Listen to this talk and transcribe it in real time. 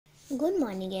Good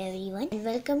morning everyone and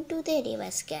welcome to the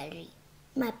Rewa's gallery,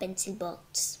 my pencil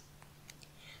box.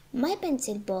 My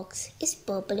pencil box is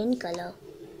purple in color.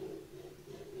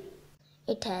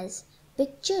 It has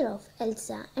picture of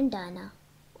Elsa and Anna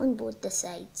on both the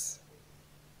sides.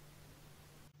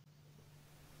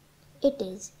 It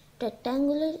is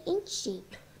rectangular in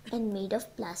shape and made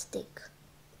of plastic.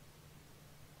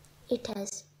 It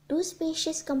has two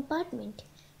spacious compartments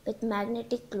with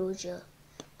magnetic closure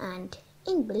and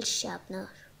inbuilt sharpener.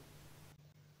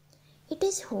 It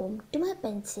is home to my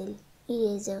pencil,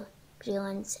 eraser,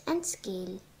 crayons and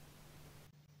scale.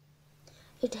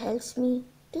 It helps me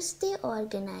to stay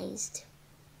organized.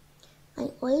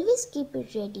 I always keep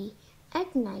it ready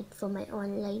at night for my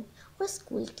online or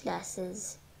school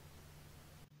classes.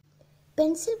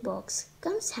 Pencil box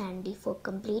comes handy for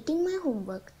completing my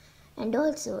homework and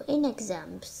also in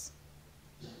exams.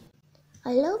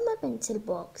 I love my pencil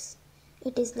box.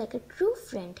 It is like a true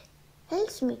friend,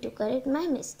 helps me to correct my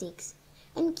mistakes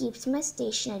and keeps my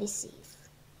stationery safe.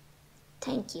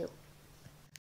 Thank you.